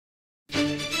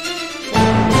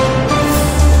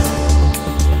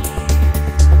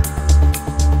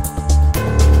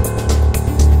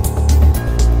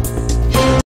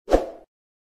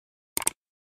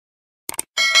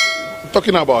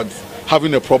talking about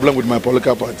having a problem with my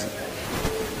political party.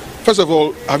 First of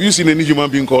all, have you seen any human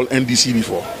being called NDC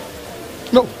before?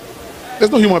 No.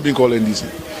 There's no human being called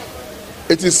NDC.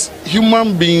 It is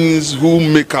human beings who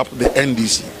make up the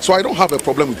NDC. So I don't have a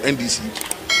problem with NDC,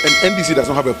 and NDC does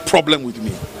not have a problem with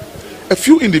me. A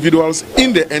few individuals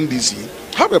in the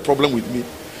NDC have a problem with me,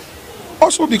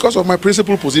 also because of my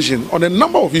principal position on a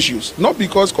number of issues. Not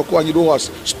because Koku Anyidoho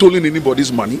has stolen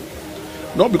anybody's money,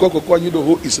 not because Koku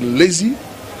Anyidoho is lazy,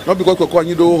 not because Koku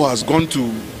Anyidoho has gone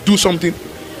to do something.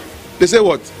 They say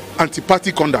what?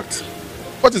 Anti-party conduct.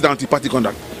 What is the anti-party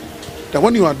conduct? That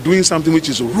when you are doing something which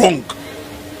is wrong,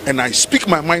 and I speak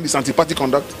my mind is anti-party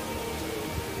conduct,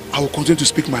 I will continue to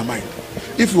speak my mind.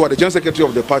 If you are the general secretary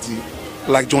of the party,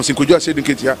 like Johnson Kwadwo said in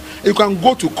Ketia, you can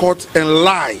go to court and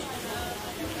lie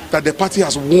that the party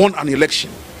has won an election,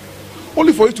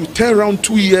 only for you to turn around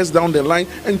 2 years down the line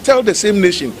and tell the same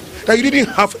nation that you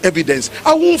didn't have evidence.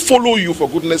 I won't follow you, for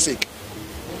goodness sake.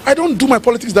 I don't do my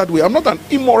politics that way. I'm not an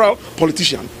immoral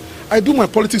politician. I do my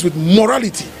politics with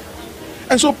morality.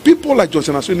 And so people like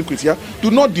Johnson Kwadwo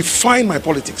do not define my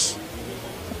politics.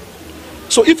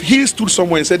 So if he stood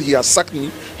somewhere and said he has sacked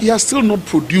me, he has still not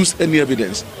produced any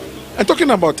evidence. And talking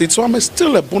about it, so I'm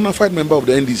still a bona fide member of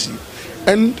the NDC.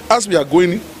 And as we are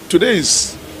going, today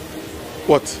is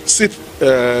what,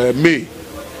 6th May.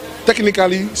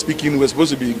 Technically speaking, we're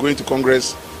supposed to be going to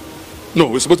Congress. No,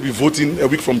 we're supposed to be voting a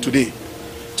week from today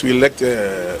to elect.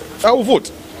 I will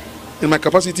vote in my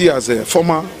capacity as a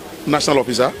former national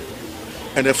officer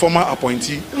and a former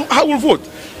appointee. I will vote.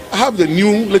 I have the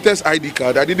new latest ID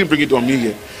card. I didn't bring it on me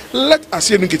here. Let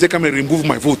Asempa come and remove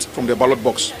my vote from the ballot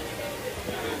box.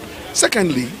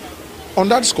 Secondly, on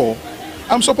that score,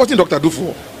 I'm supporting Dr.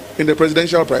 Duffour in the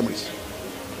presidential primaries.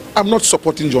 I'm not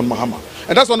supporting John Mahama.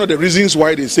 And that's one of the reasons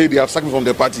why they say they have sacked me from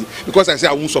the party, because I say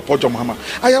I won't support John Mahama.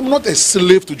 I am not a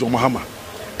slave to John Mahama,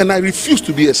 and I refuse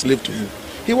to be a slave to him.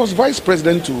 He was vice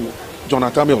president to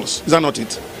Jonathan Mills. Is that not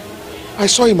it? I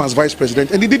saw him as vice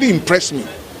president, and he didn't impress me.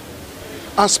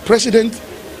 As president,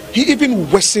 he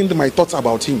even worsened my thoughts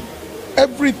about him.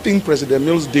 Everything President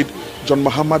Mills did, John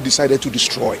Mahama decided to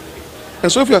destroy.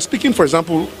 And so if you are speaking, for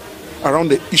example, around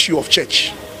the issue of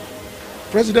church,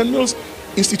 President Mills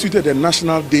instituted a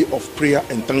National Day of Prayer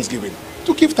and Thanksgiving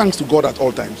to give thanks to God at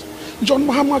all times. John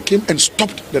Mahama came and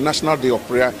stopped the National Day of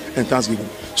Prayer and Thanksgiving.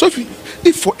 So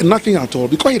if for nothing at all,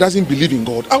 because he doesn't believe in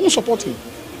God, I won't support him.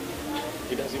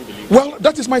 He doesn't believe. Well,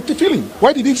 that is my feeling.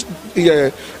 Why did he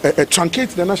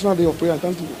truncate the National Day of Prayer and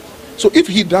Thanksgiving? So if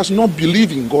he does not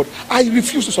believe in God, I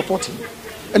refuse to support him.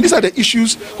 And these are the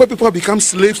issues where people have become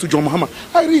slaves to John Mahama.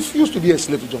 I refuse to be a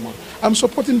slave to John Mahama. I'm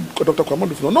supporting Dr.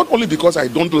 Duffour, not only because I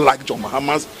don't like John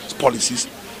Mahama's policies,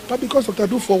 but because Dr.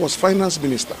 Duffour was finance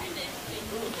minister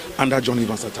under John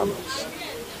Evans Mills.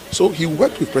 So he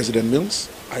worked with President Mills.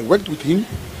 I worked with him.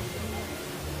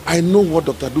 I know what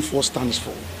Dr. Duffour stands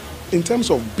for in terms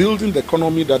of building the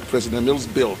economy that President Mills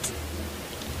built.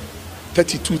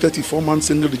 32, 34 months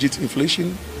single-digit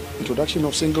inflation, introduction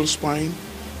of single spine,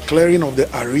 clearing of the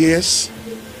arrears,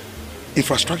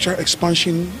 infrastructure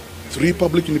expansion, 3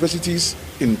 public universities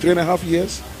in 3.5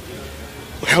 years,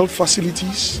 health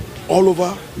facilities all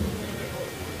over.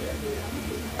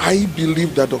 I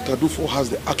believe that Dr. Duffour has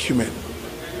the acumen,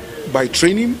 by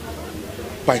training,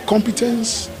 by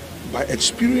competence, by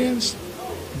experience,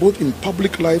 both in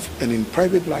public life and in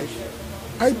private life.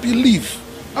 I believe,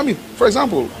 for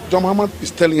example, John Mahama is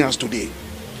telling us today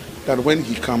that when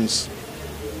he comes,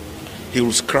 he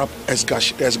will scrap ex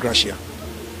gratia.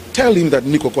 Tell him that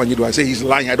Koku Anyidoho, I say he's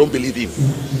lying, I don't believe him.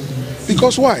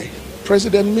 Because why?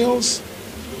 President Mills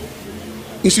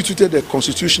instituted a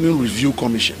Constitutional Review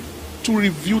Commission to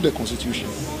review the Constitution.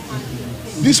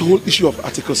 This whole issue of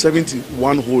Article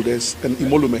 71 holders and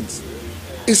emoluments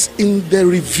is in the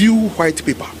review white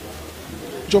paper.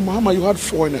 John Mahama, you had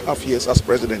 4.5 years as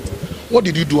president. What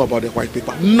did you do about the white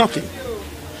paper? Nothing.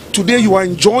 Today you are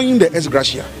enjoying the ex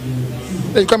gratia.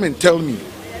 Then you come and tell me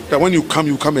that when you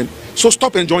come and... So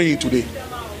stop enjoying it today.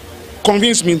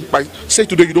 Convince me by say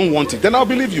today you don't want it. Then I'll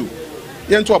believe you.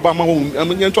 I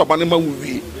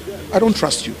don't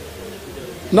trust you.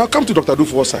 Now come to Dr.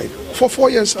 Duffour's side. For 4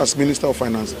 years as Minister of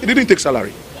Finance, he didn't take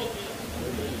salary.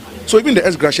 So even the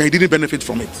ex gratia, he didn't benefit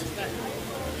from it.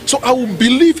 So I will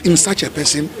believe in such a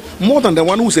person more than the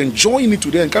one who's enjoying it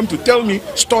today and come to tell me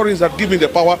stories that give me the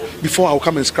power before I'll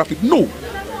come and scrap it. No.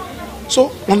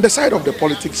 So on the side of the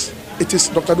politics, it is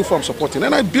Dr. Duffour I'm supporting.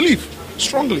 And I believe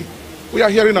strongly. We are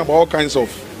hearing about all kinds of,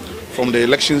 from the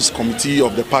elections committee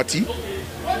of the party.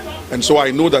 And so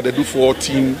I know that the Duffour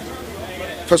team,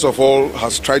 first of all,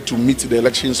 has tried to meet the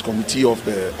elections committee of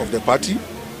the party.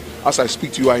 As I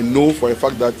speak to you, I know for a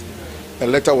fact that a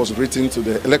letter was written to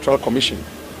the Electoral Commission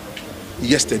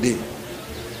yesterday,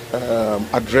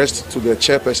 addressed to the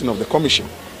chairperson of the commission.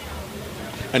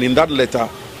 And in that letter,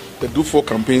 the Duffour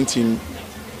campaign team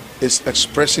is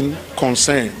expressing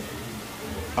concern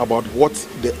about what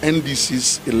the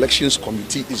NDC's elections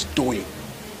committee is doing,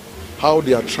 how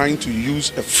they are trying to use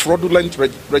a fraudulent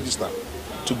register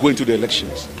to go into the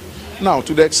elections. Now,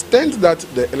 to the extent that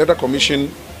the Electoral Commission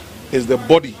is the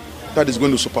body that is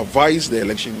going to supervise the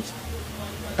elections,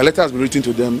 a letter has been written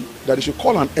to them that they should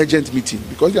call an urgent meeting,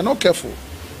 because they are not careful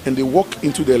and they walk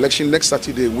into the election next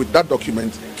Saturday with that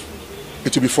document,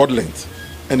 it will be fraudulent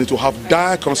and it will have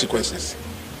dire consequences.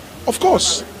 Of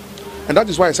course. And that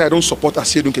is why I say I don't support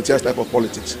Asedun Ketia's type of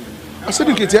politics.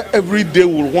 Asedun Ketia every day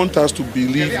will want us to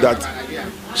believe that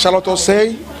Charlotte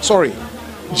say, sorry,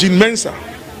 Jean Mensa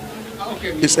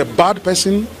is a bad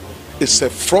person, is a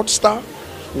fraudster,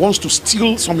 wants to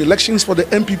steal some elections for the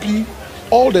MPP.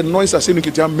 All the noise Asedun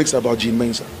Ketia makes about Jean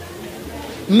Mensa.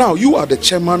 Now you are the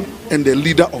chairman and the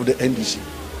leader of the NDC.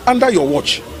 Under your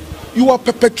watch, you are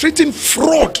perpetrating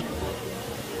fraud.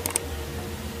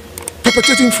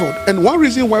 Perpetrating fraud. And one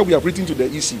reason why we have written to the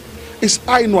EC is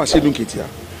I know Asedun Ketia.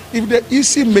 If the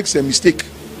EC makes a mistake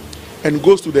and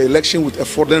goes to the election with a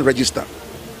fraudulent register,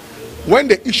 when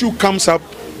the issue comes up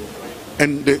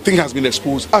and the thing has been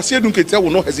exposed, Asedun Ketia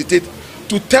will not hesitate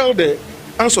to tell the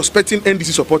unsuspecting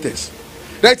NDC supporters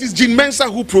that it is Jean Mensa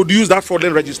who produced that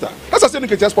fraudulent register. That's Asedun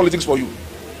Ketia's politics for you.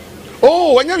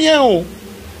 Oh,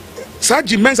 Sir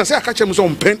Jean Mensa say I catch him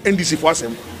on pen NDC for us.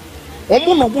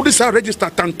 No body say register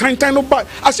time no buy.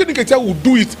 Asedun Ketia will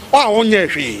do it.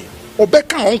 Or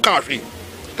Becca on cafe.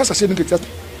 That's Asedun Ketia.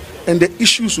 And the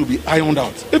issues will be ironed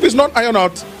out. If it's not ironed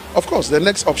out, of course, the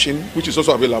next option, which is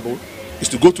also available, is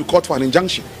to go to court for an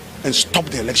injunction and stop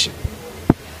the election.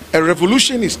 A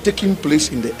revolution is taking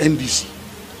place in the NDC,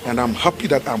 and I'm happy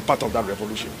that I'm part of that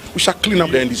revolution. We shall clean up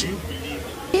the NDC.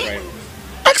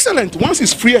 Excellent. Once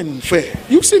it's free and fair,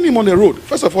 you've seen him on the road.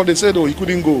 First of all, they said, oh, he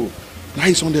couldn't go. Now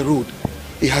he's on the road.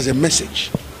 He has a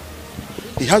message.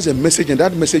 He has a message, and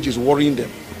that message is worrying them.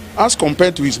 As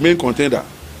compared to his main contender,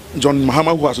 John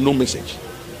Mahama, who has no message.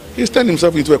 He's turned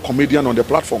himself into a comedian on the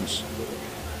platforms.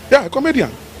 Yeah, a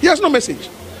comedian. He has no message.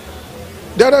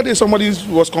 The other day, somebody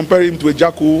was comparing him to a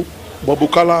Jacko,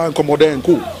 Bobukala, and Komode and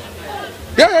Co.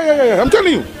 Yeah, I'm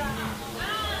telling you.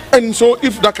 And so,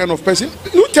 if that kind of person,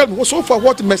 you tell me, so far,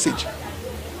 what message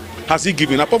has he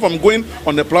given? Apart from going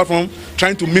on the platform,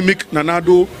 trying to mimic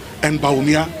Nanado and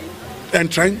Baumia, and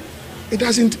trying, it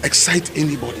doesn't excite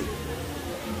anybody.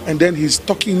 And then he's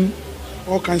talking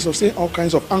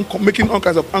making all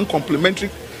kinds of uncomplimentary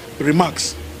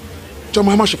remarks. John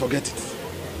Mahama should forget it.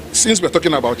 Since we're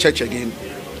talking about church again,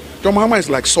 John Mahama is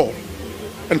like Saul.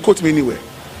 And quote me anywhere.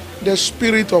 The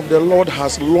Spirit of the Lord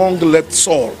has long left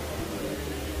Saul.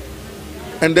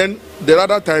 And then the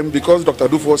other time, because Dr.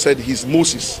 Duffour said he's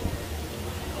Moses,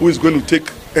 who is going to take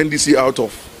NDC out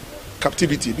of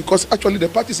captivity, because actually the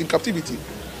party is in captivity.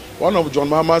 One of John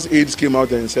Mahama's aides came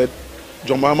out and said,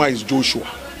 John Mahama is Joshua.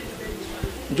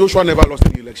 Joshua never lost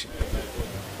any election.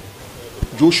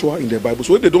 Joshua in the Bible.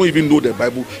 So if they don't even know the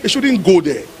Bible, they shouldn't go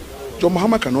there. John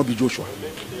Mahama cannot be Joshua.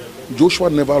 Joshua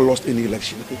never lost any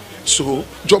election. So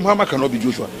John Mahama cannot be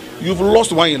Joshua. You've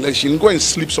lost one election, go and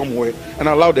sleep somewhere and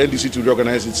allow the NDC to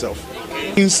reorganize itself.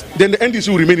 Then the NDC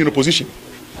will remain in opposition.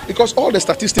 Because all the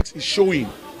statistics is showing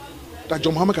that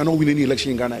John Mahama cannot win any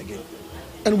election in Ghana again.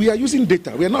 And we are using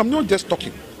data. I'm not just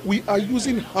talking. We are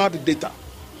using hard data.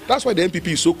 That's why the MPP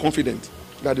is so confident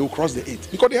that they will cross the 8.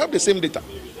 Because they have the same data.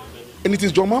 And it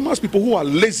is John Mahama's people who are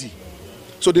lazy.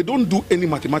 So they don't do any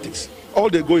mathematics. All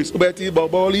they go is Ubeti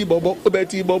Boboli Bobo,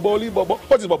 Ubeti Boboli Bobo.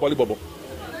 What is Boboli Bobo?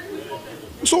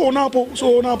 So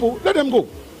Napo, let them go.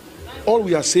 All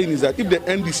we are saying is that if the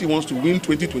NDC wants to win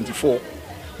 2024,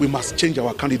 we must change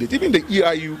our candidate. Even the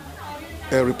EIU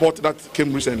report that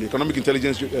came recently, Economic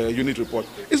Intelligence Unit report,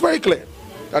 is very clear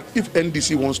that if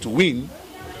NDC wants to win,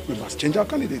 we must change our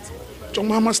candidate. John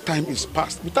Mahama's time is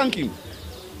past. We thank him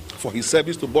for his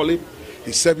service to Bole,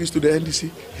 his service to the NDC,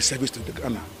 his service to the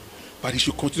Ghana. But he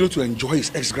should continue to enjoy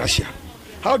his ex gratia.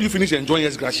 How do you finish enjoying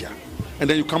ex gratia? And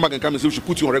then you come back and say we should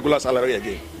put you on regular salary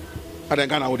again. And then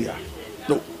Ghana,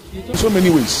 no. In so many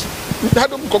ways.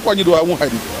 Koku Anyidoho, I won't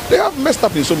hide it. They have messed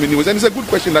up in so many ways. And it's a good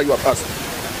question that you have asked.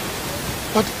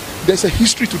 But there's a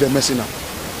history to the messing up.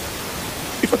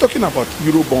 If we're talking about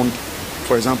Eurobond,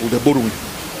 for example, the borrowing,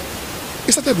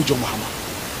 it started with John Mahama.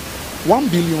 1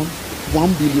 billion,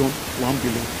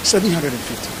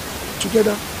 750.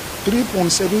 Together,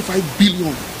 3.75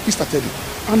 billion. He started it.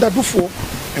 Under Duffour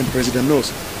and President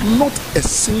Mills, not a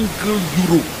single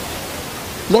euro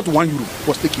not €1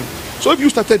 was taken. So if you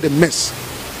started the mess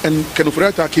and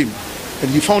Kenofurata came and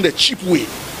he found a cheap way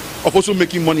of also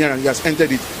making money and he has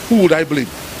entered it, who would I blame?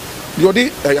 The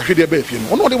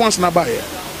other ones not buy.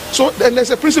 So then there's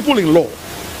a principle in law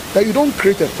that you don't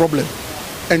create a problem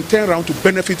and turn around to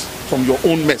benefit from your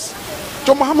own mess.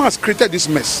 John Mahama has created this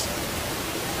mess,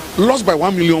 lost by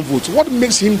 1 million votes. What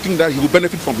makes him think that he will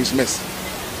benefit from his mess?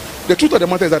 The truth of the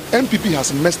matter is that MPP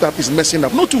has messed up, is messing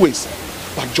up, no two ways.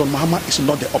 But John Mahama is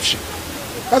not the option.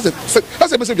 That's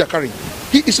the message we are carrying.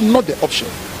 He is not the option.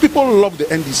 People love the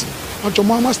NDC, but John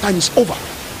Mahama's time is over.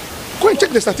 Go and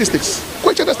check the statistics. Go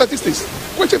and check the statistics.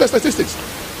 Go and check the statistics.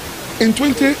 In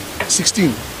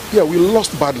 2016, yeah, we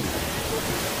lost badly.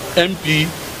 MP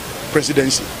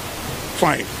presidency,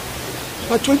 fine.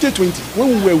 But 2020,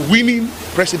 when we were winning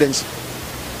presidency,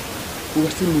 we were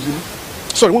still losing.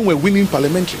 Sorry, when we were winning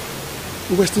parliamentary,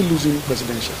 we were still losing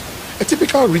presidential. A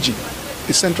typical region,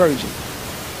 a central region.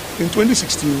 In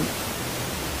 2016,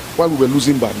 while we were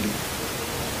losing badly,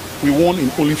 we won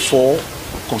in only 4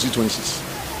 constituencies,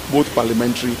 both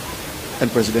parliamentary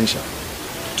and presidential.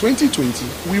 2020,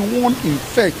 we won in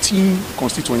 13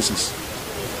 constituencies.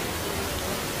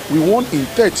 We won in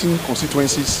 13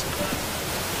 constituencies,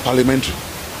 parliamentary.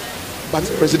 But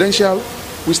presidential,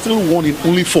 we still won in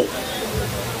only 4.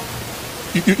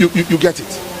 You get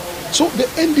it? So the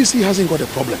NDC hasn't got a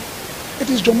problem. It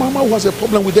is John Mahama who has a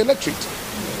problem with the electorate.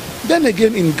 Then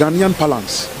again, in Ghanaian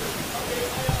parlance,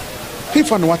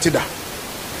 if and what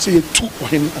say you two or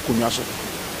him akunyaso,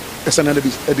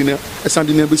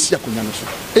 esandine besi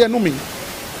akunyaso. No me.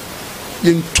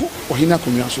 Yen two or him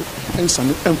akunyaso, and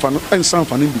san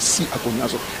fanin besi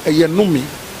akunyaso. No me.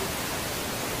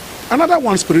 Another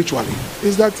one spiritually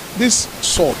is that this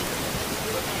sword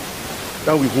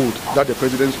that we hold, that the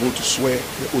president holds to swear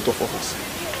the oath of office.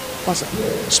 Master,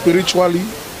 spiritually,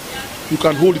 you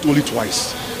can hold it only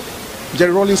twice.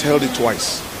 Jerry Rawlings held it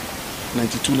twice,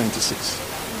 92, 96.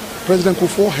 President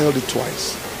Kofi held it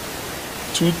twice,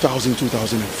 2000,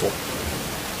 2004.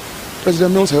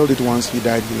 President Mills held it once, he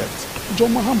died, he left.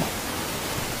 John Mahama,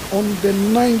 on the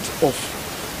 9th of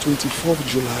 24th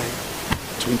July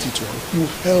 2012, you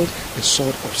held the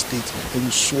sword of state and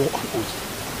you swore an oath.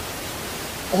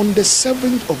 On the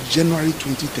 7th of January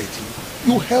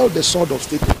 2013, you held the sword of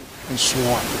state and swore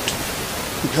an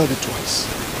oath. You held it twice.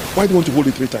 Why do you want to hold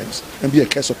it 3 times and be a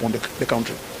curse upon the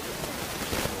country?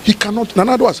 He cannot.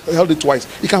 Nanado has held it twice.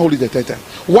 He can't hold it the 3rd time.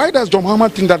 Why does John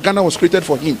Mahama think that Ghana was created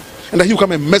for him and that he will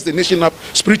come and mess the nation up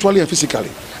spiritually and physically?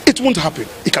 It won't happen.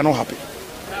 It cannot happen.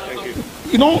 Thank you.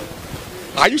 You know,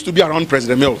 I used to be around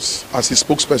President Mills as his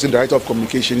spokesperson, director of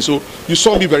communication. So you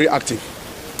saw me very active.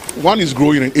 One is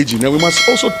growing and aging, and we must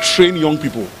also train young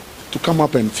people to come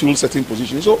up and fill certain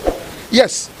positions. So,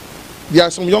 yes, there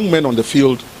are some young men on the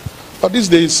field, but these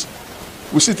days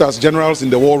we sit as generals in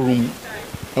the war room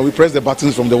and we press the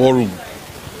buttons from the war room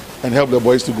and help the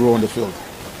boys to grow on the field.